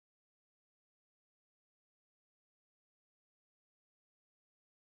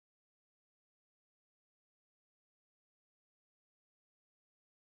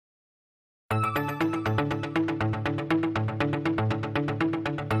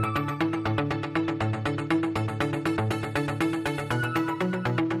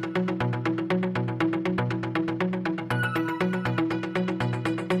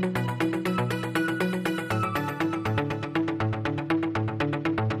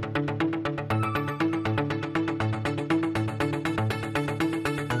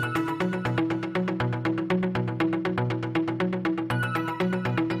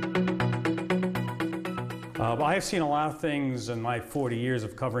I have seen a lot of things in my 40 years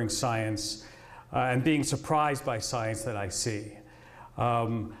of covering science and being surprised by science that I see.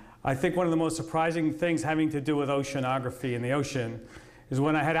 I think one of the most surprising things having to do with oceanography in the ocean is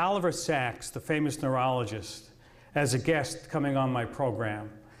when I had Oliver Sacks, the famous neurologist, as a guest coming on my program.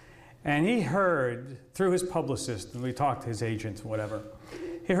 And he heard, through his publicist, and we talked to his agents, whatever,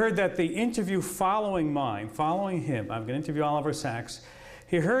 he heard that the interview following him, I'm going to interview Oliver Sacks,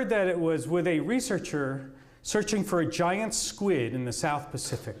 he heard that it was with a researcher searching for a giant squid in the South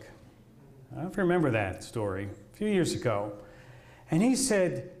Pacific. I don't know if you remember that story, a few years ago. And he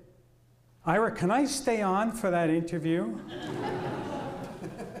said, Ira, can I stay on for that interview?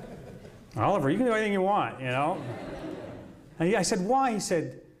 Oliver, you can do anything you want, you know? And I said, why? He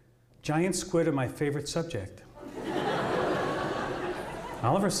said, giant squid are my favorite subject.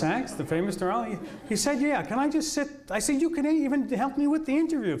 Oliver Sacks, the famous neurologist, he said, yeah, can I just sit? I said, you can even help me with the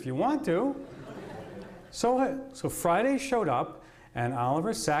interview if you want to. So Friday showed up, and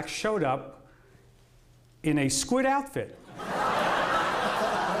Oliver Sacks showed up in a squid outfit.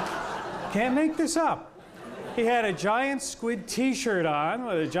 Can't make this up. He had a giant squid t-shirt on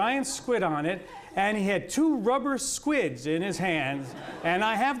with a giant squid on it, and he had 2 rubber squids in his hands, and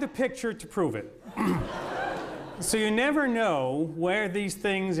I have the picture to prove it. So you never know where these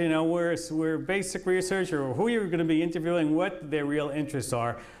things, you know, where basic research or who you're going to be interviewing, what their real interests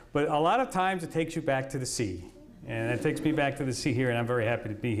are. But a lot of times it takes you back to the sea. And it takes me back to the sea here, and I'm very happy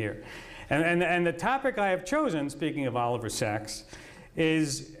to be here. And the topic I have chosen, speaking of Oliver Sacks,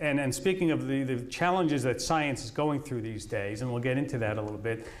 is, and speaking of the challenges that science is going through these days, and we'll get into that a little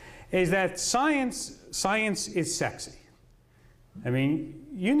bit, is that science is sexy. I mean,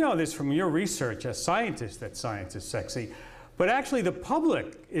 you know this from your research as scientists that science is sexy, but actually the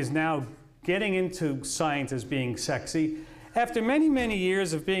public is now getting into science as being sexy after many, many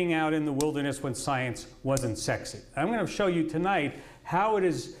years of being out in the wilderness when science wasn't sexy. I'm going to show you tonight how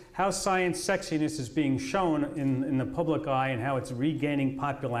science sexiness is being shown in the public eye and how it's regaining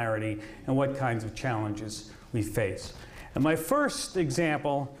popularity and what kinds of challenges we face. And my first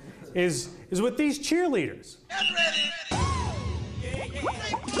example is with these cheerleaders. Get ready.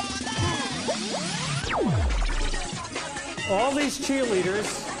 All these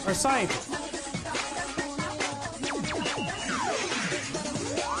cheerleaders are scientists.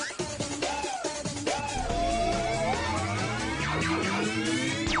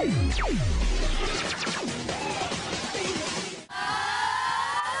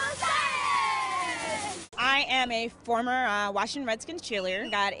 I am a former Washington Redskins cheerleader.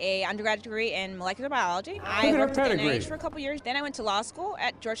 Got an undergraduate degree in molecular biology. I worked at the NIH for a couple years. Then I went to law school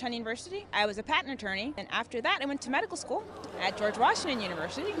at Georgetown University. I was a patent attorney. And after that, I went to medical school at George Washington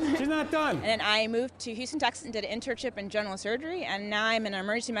University. She's not done. And then I moved to Houston, Texas and did an internship in general surgery. And now I'm an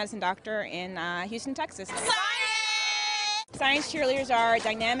emergency medicine doctor in Houston, Texas. Science cheerleaders are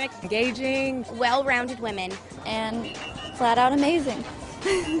dynamic, engaging, well-rounded women, and flat out amazing.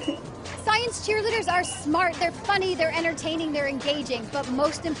 Science cheerleaders are smart, they're funny, they're entertaining, they're engaging, but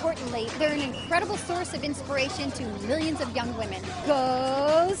most importantly, they're an incredible source of inspiration to millions of young women.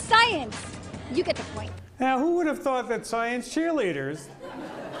 Go Science! You get the point. Now, who would have thought that science cheerleaders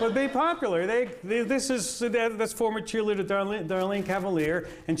would be popular? That's former cheerleader Darlene Cavalier,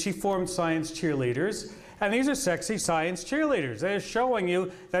 and she formed Science Cheerleaders. And these are sexy science cheerleaders. They're showing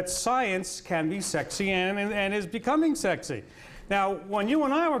you that science can be sexy and is becoming sexy. Now, when you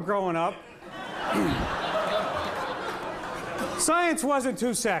and I were growing up, science wasn't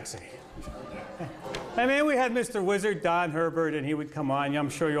too sexy. I mean, we had Mr. Wizard, Don Herbert, and he would come on. I'm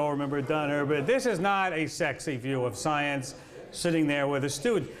sure you all remember Don Herbert. This is not a sexy view of science sitting there with a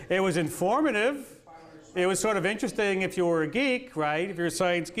student. It was informative. It was sort of interesting if you were a geek, right? If you're a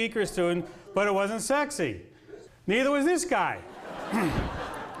science geek or a student, but it wasn't sexy. Neither was this guy.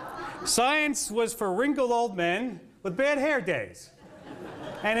 Science was for wrinkled old men with bad hair days.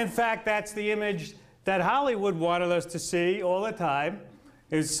 And in fact, that's the image that Hollywood wanted us to see all the time,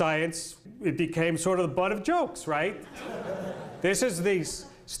 is science. It became sort of the butt of jokes, right? This is the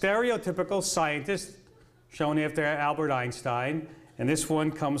stereotypical scientist shown after Albert Einstein, and this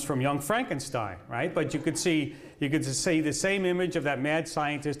one comes from Young Frankenstein, right? But you could see the same image of that mad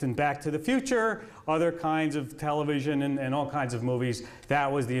scientist in Back to the Future, other kinds of television and all kinds of movies.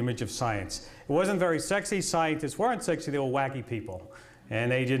 That was the image of science. It wasn't very sexy. Scientists weren't sexy. They were wacky people.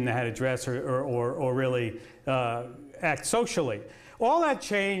 And they didn't know how to dress or really act socially. All that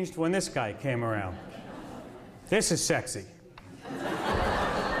changed when this guy came around. This is sexy.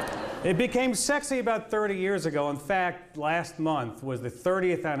 It became sexy about 30 years ago. In fact, last month was the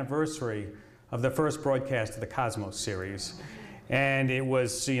 30th anniversary of the first broadcast of the Cosmos series. And it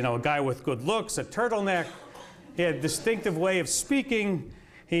was, you know, a guy with good looks, a turtleneck, He had a distinctive way of speaking.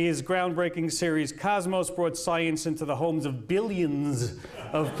 His groundbreaking series, Cosmos, brought science into the homes of billions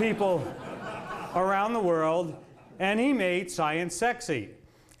of people around the world, and he made science sexy.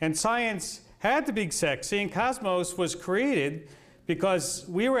 And science had to be sexy, and Cosmos was created because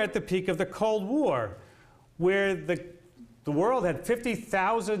we were at the peak of the Cold War, where the world had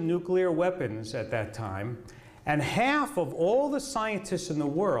 50,000 nuclear weapons at that time, and half of all the scientists in the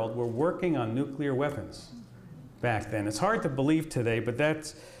world were working on nuclear weapons back then. It's hard to believe today, but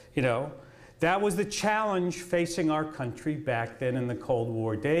that's, you know, that was the challenge facing our country back then in the Cold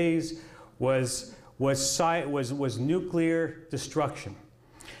War days, was nuclear destruction.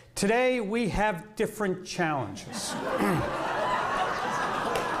 Today, we have different challenges.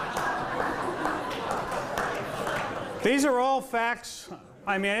 These are all facts.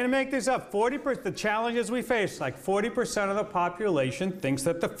 I mean, I didn't make this up. The challenges we face, like 40% of the population thinks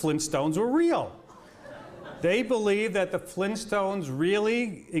that the Flintstones were real. They believe that the Flintstones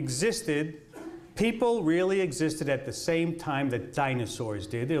really existed. People really existed at the same time that dinosaurs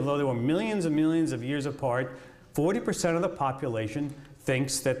did. Although they were millions and millions of years apart, 40% of the population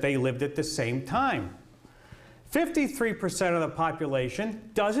thinks that they lived at the same time. 53% of the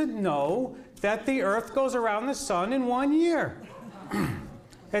population doesn't know that the Earth goes around the sun in 1 year.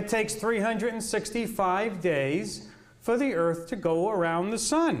 It takes 365 days for the Earth to go around the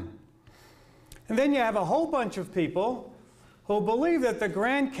sun. And then you have a whole bunch of people who believe that the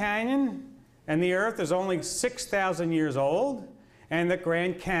Grand Canyon and the Earth is only 6,000 years old, and the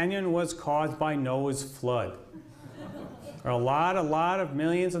Grand Canyon was caused by Noah's flood. There are a lot of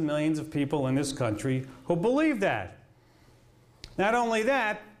millions and millions of people in this country who believe that. Not only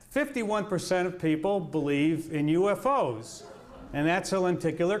that, 51% of people believe in UFOs. And that's a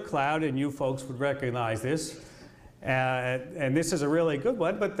lenticular cloud, and you folks would recognize this. And this is a really good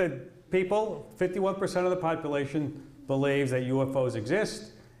one, but the people, 51% of the population believes that UFOs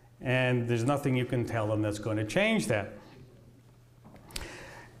exist, and there's nothing you can tell them that's going to change that.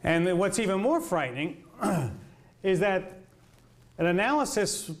 And what's even more frightening is that an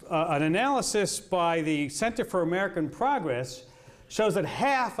analysis by the Center for American Progress shows that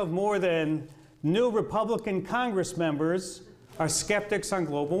half of more than new Republican Congress members are skeptics on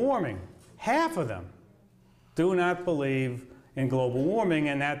global warming. Half of them do not believe in global warming,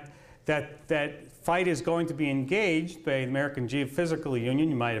 and that fight is going to be engaged by the American Geophysical Union.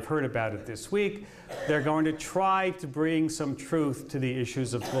 You might have heard about it this week. They're going to try to bring some truth to the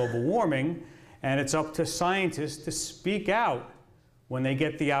issues of global warming, and it's up to scientists to speak out when they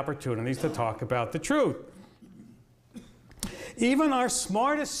get the opportunities to talk about the truth. Even our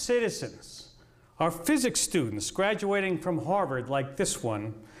smartest citizens, our physics students graduating from Harvard like this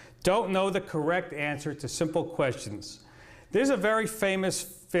one, don't know the correct answer to simple questions. There's a very famous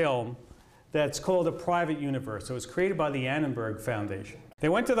film that's called A Private Universe. It was created by the Nierenberg Foundation. They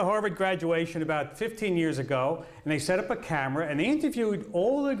went to the Harvard graduation about 15 years ago, and they set up a camera, and they interviewed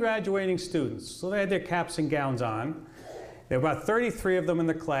all the graduating students. So they had their caps and gowns on. There were about 33 of them in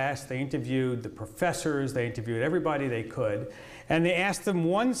the class. They interviewed the professors. They interviewed everybody they could. And they asked them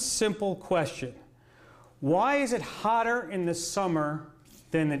one simple question. Why is it hotter in the summer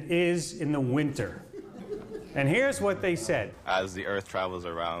than it is in the winter? And here's what they said. As the Earth travels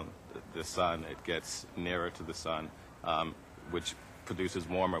around the sun, it gets nearer to the sun, which produces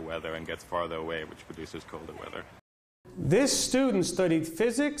warmer weather, and gets farther away, which produces colder weather. This student studied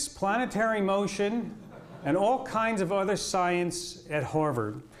physics, planetary motion, and all kinds of other science at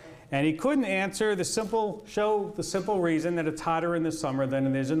Harvard. And he couldn't answer the simple reason that it's hotter in the summer than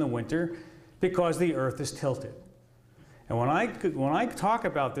it is in the winter, because the Earth is tilted. And when I talk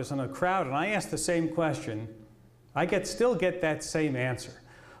about this in a crowd and I ask the same question, I still get that same answer.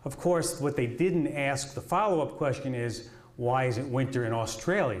 Of course, what they didn't ask, the follow-up question is, why is it winter in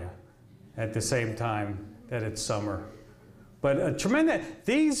Australia at the same time that it's summer? But a tremendous,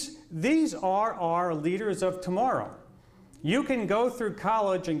 these are our leaders of tomorrow. You can go through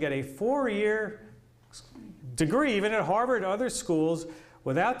college and get a 4-year degree, even at Harvard or other schools,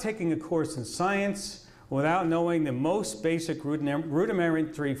 without taking a course in science, without knowing the most basic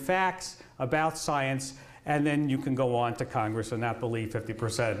rudimentary facts about science, and then you can go on to Congress and not believe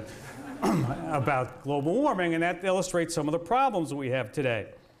 50% about global warming, and that illustrates some of the problems that we have today.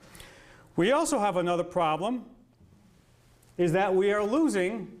 We also have another problem, is that we are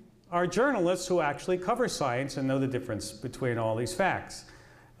losing our journalists who actually cover science and know the difference between all these facts.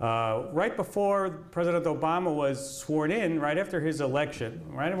 Right before President Obama was sworn in, right after his election,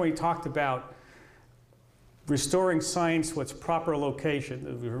 right when he talked about restoring science to its proper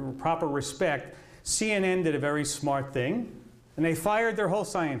location, proper respect, CNN did a very smart thing, and they fired their whole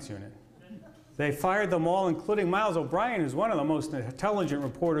science unit. They fired them all, including Miles O'Brien, who's one of the most intelligent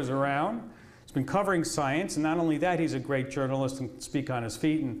reporters around. He's been covering science, and not only that, he's a great journalist and can speak on his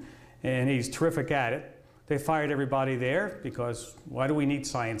feet, and he's terrific at it. They fired everybody there because why do we need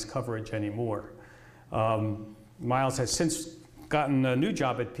science coverage anymore? Miles has since gotten a new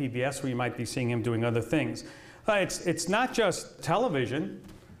job at PBS where you might be seeing him doing other things. It's not just television.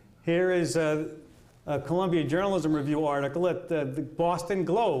 Here is a Columbia Journalism Review article at the Boston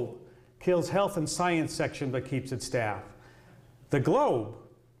Globe. Kills health and science section but keeps its staff. The Globe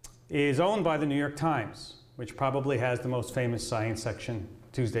is owned by the New York Times, which probably has the most famous science section,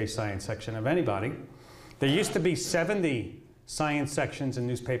 Tuesday science section of anybody. There used to be 70 science sections in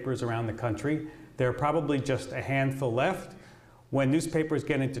newspapers around the country. There are probably just a handful left. When newspapers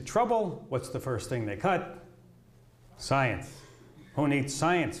get into trouble, what's the first thing they cut? Science. Who needs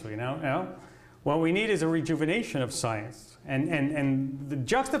science, you know? What we need is a rejuvenation of science. And the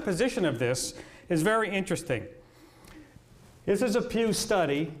juxtaposition of this is very interesting. This is a Pew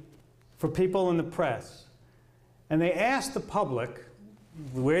study for people in the press. And they asked the public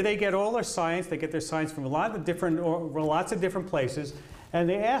where they get all their science. They get their science from lots of different places. And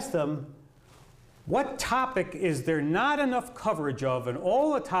they asked them, what topic is there not enough coverage of? In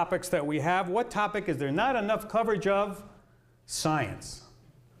all the topics that we have, what topic is there not enough coverage of? Science.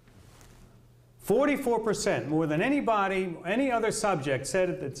 44%, more than anybody, any other subject, said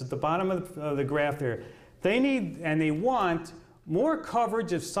it's at the bottom of the graph there. They need and they want more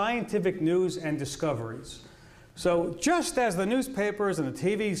coverage of scientific news and discoveries. So just as the newspapers and the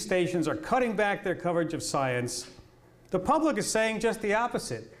TV stations are cutting back their coverage of science, the public is saying just the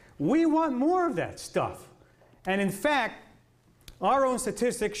opposite. We want more of that stuff. And in fact, our own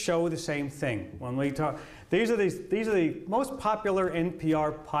statistics show the same thing. When we talk, these are the most popular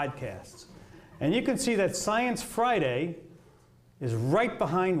NPR podcasts. And you can see that Science Friday is right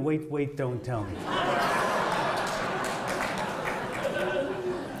behind Wait, Wait, Don't Tell Me.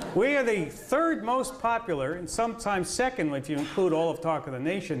 We are the third most popular, and sometimes second if you include all of Talk of the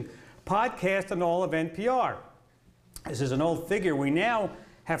Nation, podcast in all of NPR. This is an old figure. We now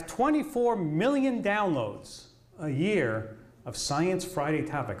have 24 million downloads a year of Science Friday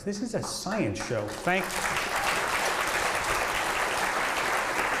topics. This is a science show. Thank you.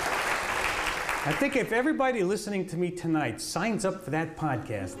 I think if everybody listening to me tonight signs up for that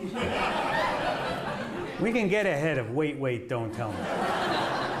podcast, we can get ahead of Wait, Wait, Don't Tell Me.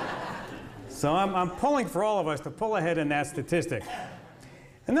 So I'm pulling for all of us to pull ahead in that statistic.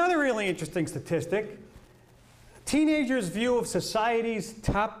 Another really interesting statistic, teenagers' view of society's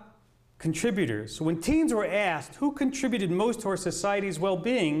top contributors. So when teens were asked who contributed most to our society's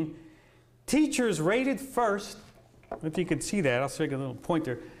well-being, teachers rated first, if you could see that, I'll take a little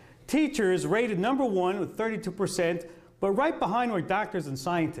pointer. Teachers rated number one with 32%, but right behind were doctors and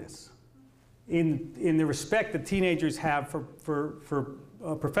scientists in the respect that teenagers have for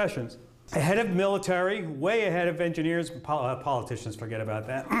professions. Ahead of military, way ahead of engineers, politicians, forget about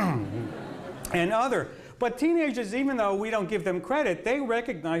that, and other. But teenagers, even though we don't give them credit, they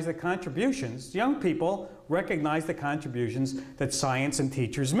recognize the contributions. Young people recognize the contributions that science and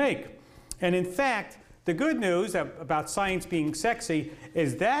teachers make. And in fact, the good news about science being sexy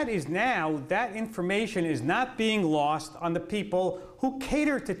is that information is not being lost on the people who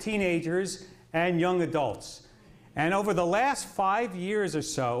cater to teenagers and young adults. And over the last 5 years or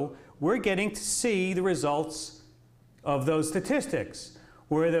so, we're getting to see the results of those statistics,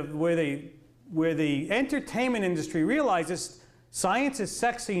 where the entertainment industry realizes science is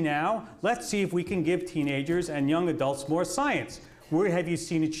sexy now. Let's see if we can give teenagers and young adults more science. Where have you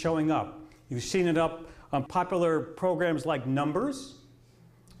seen it showing up? You've seen it up on popular programs like Numbers.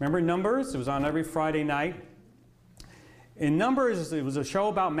 Remember Numbers? It was on every Friday night. In Numbers, it was a show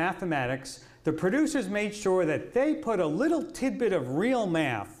about mathematics. The producers made sure that they put a little tidbit of real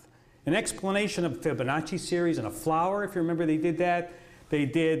math, an explanation of Fibonacci series and a flower, if you remember they did that. They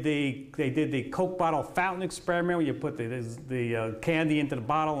did the Coke bottle fountain experiment where you put the candy into the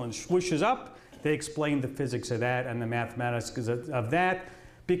bottle and swooshes up. They explained the physics of that and the mathematics of that,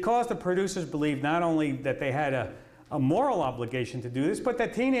 because the producers believed not only that they had a moral obligation to do this, but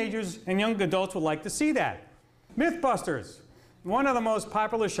that teenagers and young adults would like to see that. Mythbusters, one of the most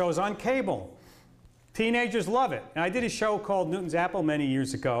popular shows on cable. Teenagers love it. And I did a show called Newton's Apple many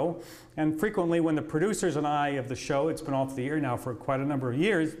years ago, and frequently when the producers and I of the show, it's been off the air now for quite a number of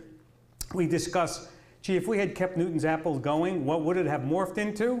years, we discuss, gee, if we had kept Newton's Apple going, what would it have morphed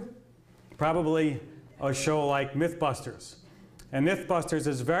into? Probably a show like Mythbusters. And Mythbusters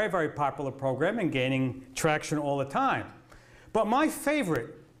is a very, very popular program and gaining traction all the time. But my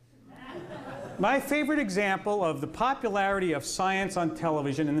favorite example of the popularity of science on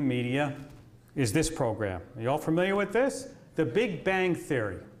television and the media is this program. Are you all familiar with this? The Big Bang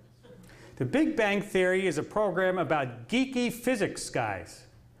Theory. The Big Bang Theory is a program about geeky physics guys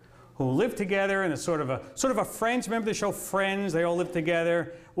who live together in a sort of a Friends. Remember the show Friends? They all live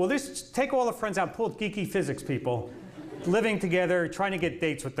together. Well, take all the Friends out, pull geeky physics people living together, trying to get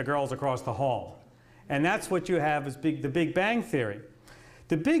dates with the girls across the hall. And that's what you have as the Big Bang Theory.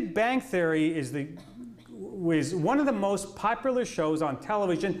 The Big Bang Theory is one of the most popular shows on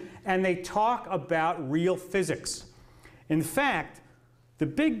television, and they talk about real physics. In fact, the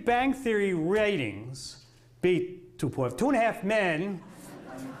Big Bang Theory ratings beat 2.5 Men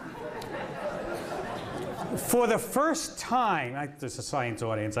for the first time. There's a science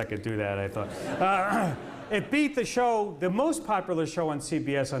audience, I could do that, I thought. It beat the show, the most popular show on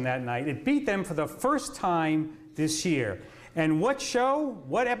CBS on that night. It beat them for the first time this year. And what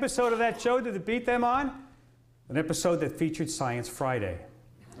episode of that show did it beat them on? An episode that featured Science Friday.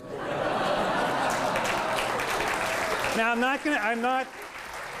 Now, I'm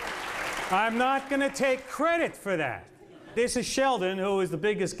not gonna take credit for that. This is Sheldon, who is the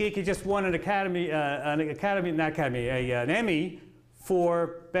biggest geek. He just won an Emmy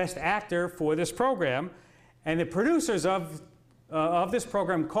for Best Actor for this program. And the producers of this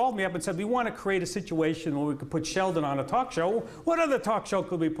program called me up and said, we want to create a situation where we could put Sheldon on a talk show. What other talk show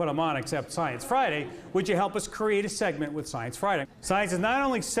could we put him on except Science Friday? Would you help us create a segment with Science Friday? Science is not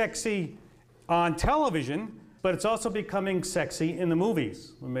only sexy on television, but it's also becoming sexy in the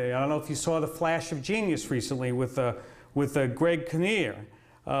movies. I don't know if you saw The Flash of Genius recently with Greg Kinnear.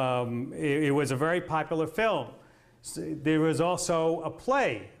 It was a very popular film. There was also a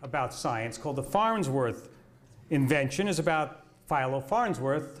play about science called The Farnsworth Invention. It's about Philo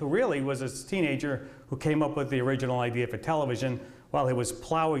Farnsworth, who really was a teenager who came up with the original idea for television while he was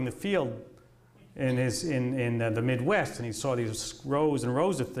plowing the field in the Midwest, and he saw these rows and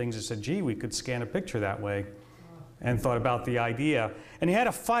rows of things and said, gee, we could scan a picture that way, and thought about the idea. And he had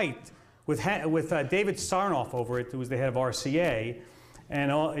a fight with David Sarnoff over it, who was the head of RCA,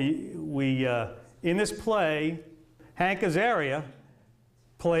 and in this play, Hank Azaria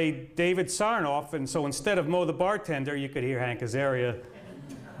played David Sarnoff, and so instead of Mo the bartender, you could hear Hank Azaria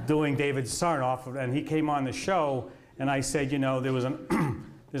doing David Sarnoff, and he came on the show, and I said, you know, there's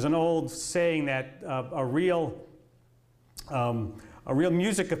an old saying that a real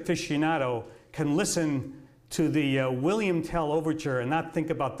music aficionado can listen to the William Tell Overture and not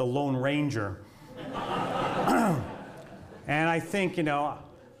think about the Lone Ranger. And I think, you know,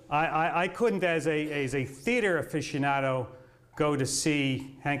 I couldn't, as a theater aficionado, go to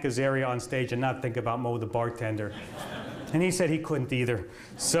see Hank Azaria on stage and not think about Mo the bartender. And he said he couldn't either.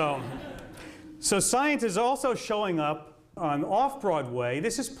 So science is also showing up on Off-Broadway.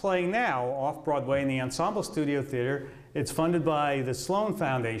 This is playing now Off-Broadway in the Ensemble Studio Theater. It's funded by the Sloan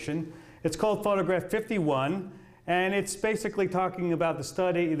Foundation. It's called Photograph 51, and it's basically talking about the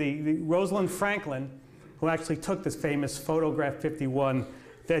study, the Rosalind Franklin, who actually took this famous Photograph 51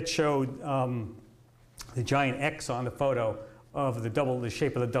 that showed the giant X on the photo of the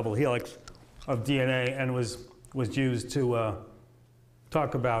shape of the double helix of DNA, and was used to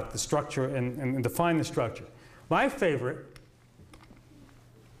talk about the structure and define the structure. My favorite,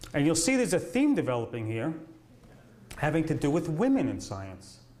 and you'll see there's a theme developing here, having to do with women in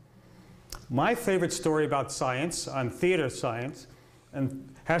science. My favorite story about science, on theater science,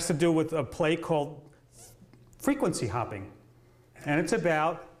 and has to do with a play called Frequency Hopping. And it's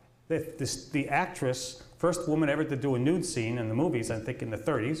about the actress, first woman ever to do a nude scene in the movies, I think in the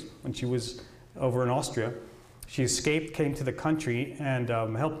 30s, when she was over in Austria. She escaped, came to the country, and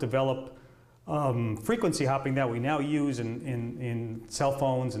helped develop frequency hopping that we now use in cell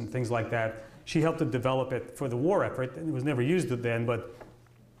phones and things like that. She helped to develop it for the war effort. It was never used then, but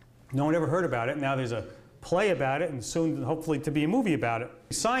no one ever heard about it. Now there's a play about it, and soon, hopefully, to be a movie about it.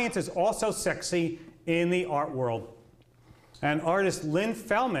 Science is also sexy in the art world. And artist Lynn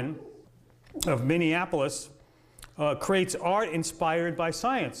Fellman of Minneapolis creates art inspired by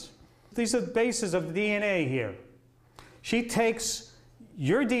science. These are the bases of the DNA here. She takes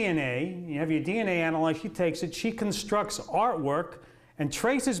your DNA, you have your DNA analyzed, she takes it, she constructs artwork and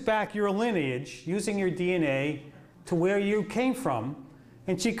traces back your lineage using your DNA to where you came from,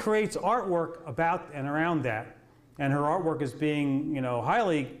 and she creates artwork about and around that. And her artwork is being, you know,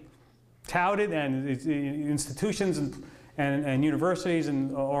 highly touted, and institutions and universities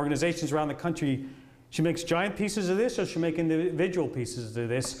and organizations around the country. She makes giant pieces of this, or she'll make individual pieces of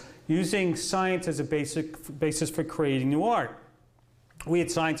this, using science as a basis for creating new art. We at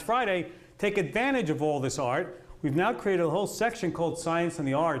Science Friday take advantage of all this art. We've now created a whole section called Science and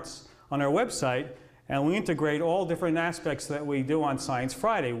the Arts on our website, and we integrate all different aspects that we do on Science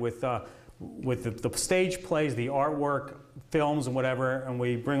Friday with with the stage plays, the artwork, films, and whatever, and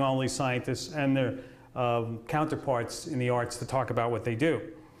we bring all these scientists and their counterparts in the arts to talk about what they do.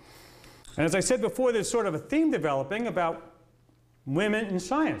 And as I said before, there's sort of a theme developing about women in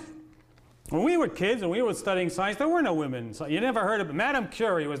science. When we were kids and we were studying science, there were no women in science. You never heard of it. Madame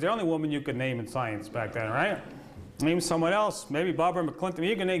Curie was the only woman you could name in science back then, right? Name someone else, maybe Barbara McClinton.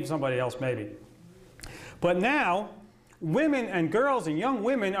 You can name somebody else, maybe. But now, women and girls and young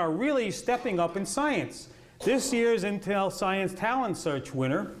women are really stepping up in science. This year's Intel Science Talent Search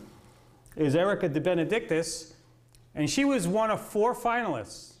winner is Erica De Benedictis, and she was one of 4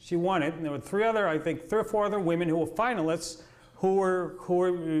 finalists. She won it, and there were 3 or 4 other women who were finalists who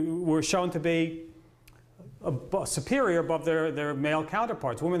were shown to be superior above their male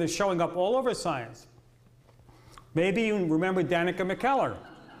counterparts. Women are showing up all over science. Maybe you remember Danica McKellar.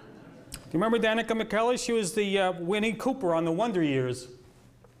 Do you remember Danica McKellar? She was the Winnie Cooper on the Wonder Years.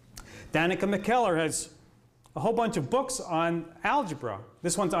 Danica McKellar has a whole bunch of books on algebra.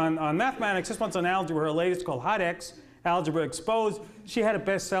 This one's on mathematics, this one's on algebra. Her latest called Hot X, Algebra Exposed. She had a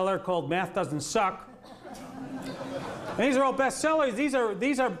bestseller called Math Doesn't Suck. And these are all bestsellers.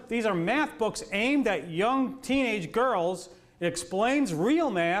 These are math books aimed at young teenage girls. It explains real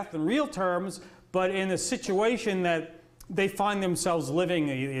math in real terms, but in a situation that they find themselves living,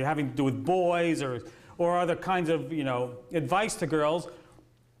 having to do with boys or other kinds of, advice to girls.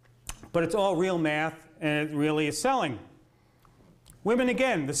 But it's all real math, and it really is selling. Women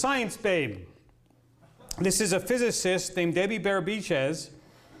again, the science babe. This is a physicist named Debbie Berbiches.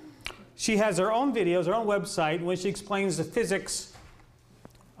 She has her own videos, her own website, in which she explains the physics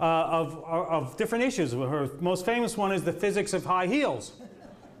of different issues. Her most famous one is the physics of high heels.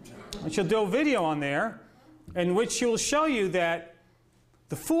 And she'll do a video on there in which she will show you that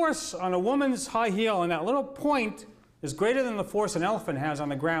the force on a woman's high heel on that little point is greater than the force an elephant has on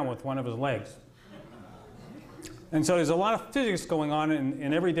the ground with one of his legs. And so there's a lot of physics going on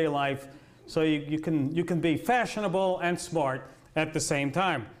in everyday life, so you can be fashionable and smart at the same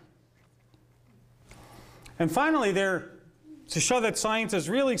time. And finally, to show that science is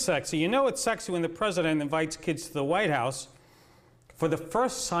really sexy, you know it's sexy when the president invites kids to the White House for the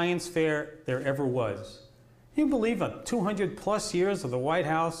first science fair there ever was. Can you believe it? 200+ years of the White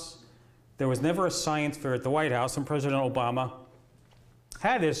House, there was never a science fair at the White House, and President Obama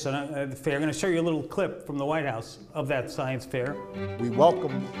had this fair. I'm going to show you a little clip from the White House of that science fair. We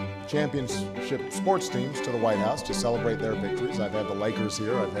welcome championship sports teams to the White House to celebrate their victories. I've had the Lakers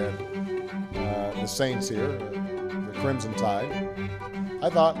here, I've had the Saints here, the Crimson Tide. I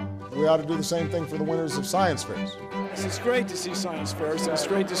thought we ought to do the same thing for the winners of science fairs. It's great to see science fairs, and it's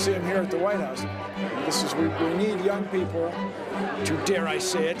great to see them here at the White House. We need young people to, dare I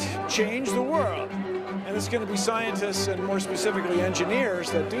say it, change the world. And it's going to be scientists and more specifically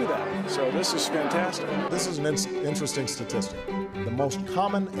engineers that do that. So this is fantastic. This is an interesting statistic. The most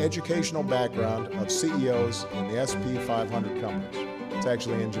common educational background of CEOs in the SP 500 companies. It's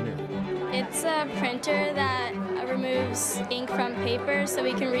actually engineering. It's a printer that removes ink from paper so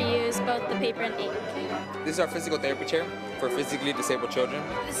we can reuse both the paper and ink. This is our physical therapy chair for physically disabled children.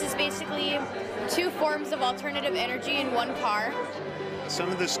 This is basically 2 forms of alternative energy in one car. Some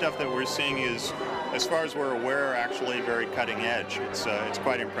of the stuff that we're seeing is, as far as we're aware, actually very cutting edge. It's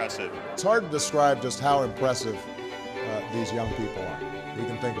quite impressive. It's hard to describe just how impressive these young people are. We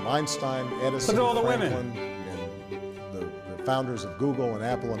can think of Einstein, Edison, Franklin, and the founders of Google and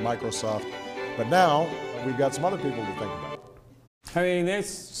Apple and Microsoft. But now we've got some other people to think about. I mean,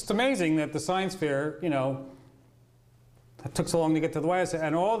 it's just amazing that the science fair, it took so long to get to the White House,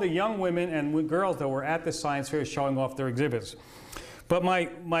 and all the young women and girls that were at the science fair showing off their exhibits. But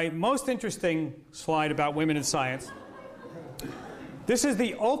my most interesting slide about women in science, this is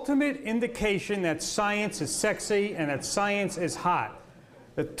the ultimate indication that science is sexy and that science is hot.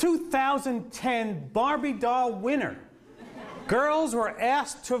 The 2010 Barbie doll winner. Girls were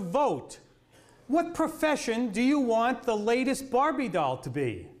asked to vote. What profession do you want the latest Barbie doll to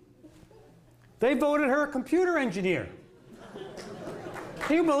be? They voted her a computer engineer.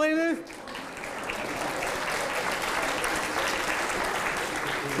 Can you believe it?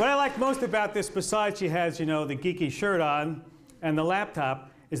 What I like most about this, besides she has, the geeky shirt on and the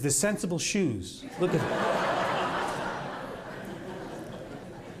laptop, is the sensible shoes. Look at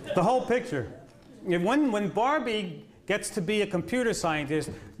the whole picture. When Barbie gets to be a computer scientist,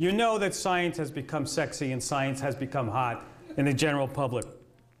 you know that science has become sexy and science has become hot in the general public.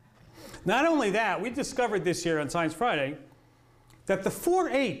 Not only that, we discovered this year on Science Friday that the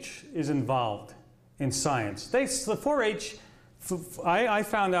 4-H is involved in science. The 4-H, I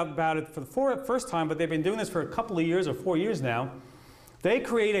found out about it for the first time, but they've been doing this for a couple of years or 4 years now. They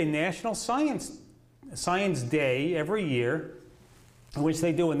create a national science day every year in which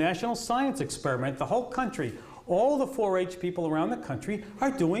they do a national science experiment. The whole country, all the 4-H people around the country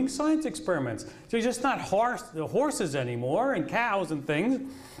are doing science experiments. They're just not horses anymore and cows and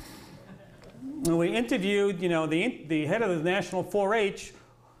things. And we interviewed, you know, the head of the national 4-H.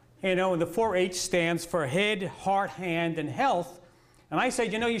 You know, and the 4-H stands for head, heart, hand, and health. And I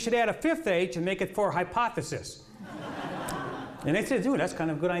said, you know, you should add a 5th H and make it for hypothesis. And they said, dude, that's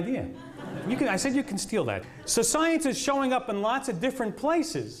kind of a good idea. I said, you can steal that. So science is showing up in lots of different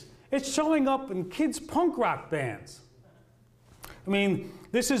places. It's showing up in kids' punk rock bands. I mean,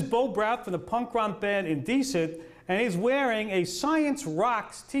 this is Bo Brout from the punk rock band Indecent, and he's wearing a Science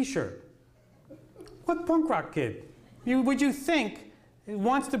Rocks t-shirt. What punk rock kid would you think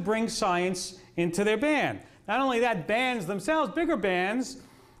wants to bring science into their band? Not only that, bands themselves, bigger bands,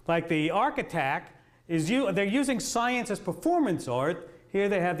 like the Arc Attack, they're using science as performance art. Here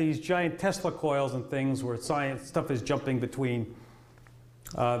they have these giant Tesla coils and things where science stuff is jumping between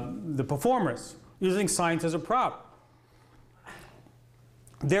the performers, using science as a prop.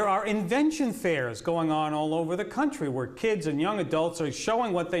 There are invention fairs going on all over the country where kids and young adults are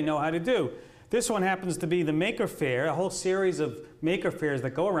showing what they know how to do. This one happens to be the Maker Faire, a whole series of Maker Fairs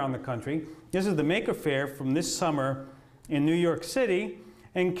that go around the country. This is the Maker Faire from this summer in New York City.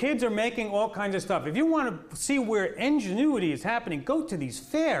 And kids are making all kinds of stuff. If you want to see where ingenuity is happening, go to these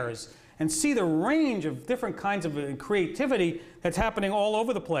fairs and see the range of different kinds of creativity that's happening all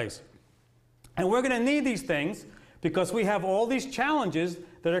over the place. And we're going to need these things because we have all these challenges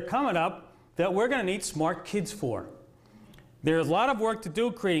that are coming up that we're going to need smart kids for. There's a lot of work to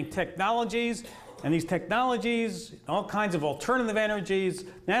do creating technologies, and these technologies, all kinds of alternative energies,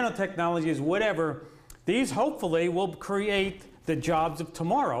 nanotechnologies, whatever, these hopefully will create the jobs of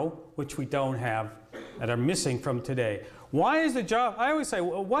tomorrow, which we don't have, that are missing from today. Why is the job, I always say,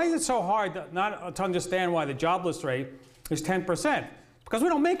 why is it so hard not to understand why the jobless rate is 10%? Because we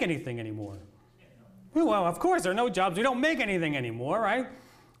don't make anything anymore. Well, of course, there are no jobs. We don't make anything anymore, right?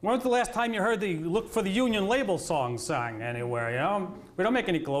 When was the last time you heard the Look for the Union Label song sung anywhere, you know? We don't make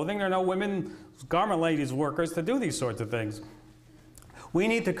any clothing. There are no women, garment ladies, workers to do these sorts of things. We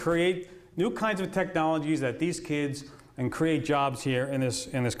need to create new kinds of technologies that these kids and create jobs here in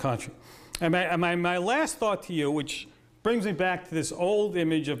this country. And my last thought to you, which brings me back to this old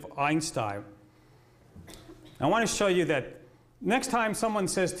image of Einstein. I want to show you that next time someone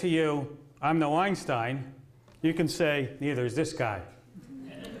says to you, I'm no Einstein, you can say, neither is this guy.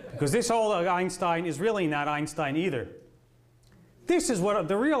 Because this old Einstein is really not Einstein either. This is what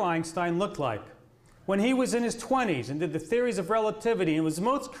the real Einstein looked like when he was in his 20s and did the theories of relativity and was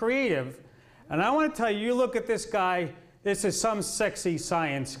most creative. And I want to tell you, you look at this guy, this is some sexy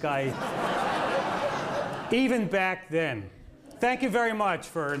science guy, even back then. Thank you very much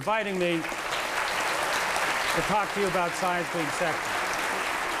for inviting me to talk to you about science being sexy.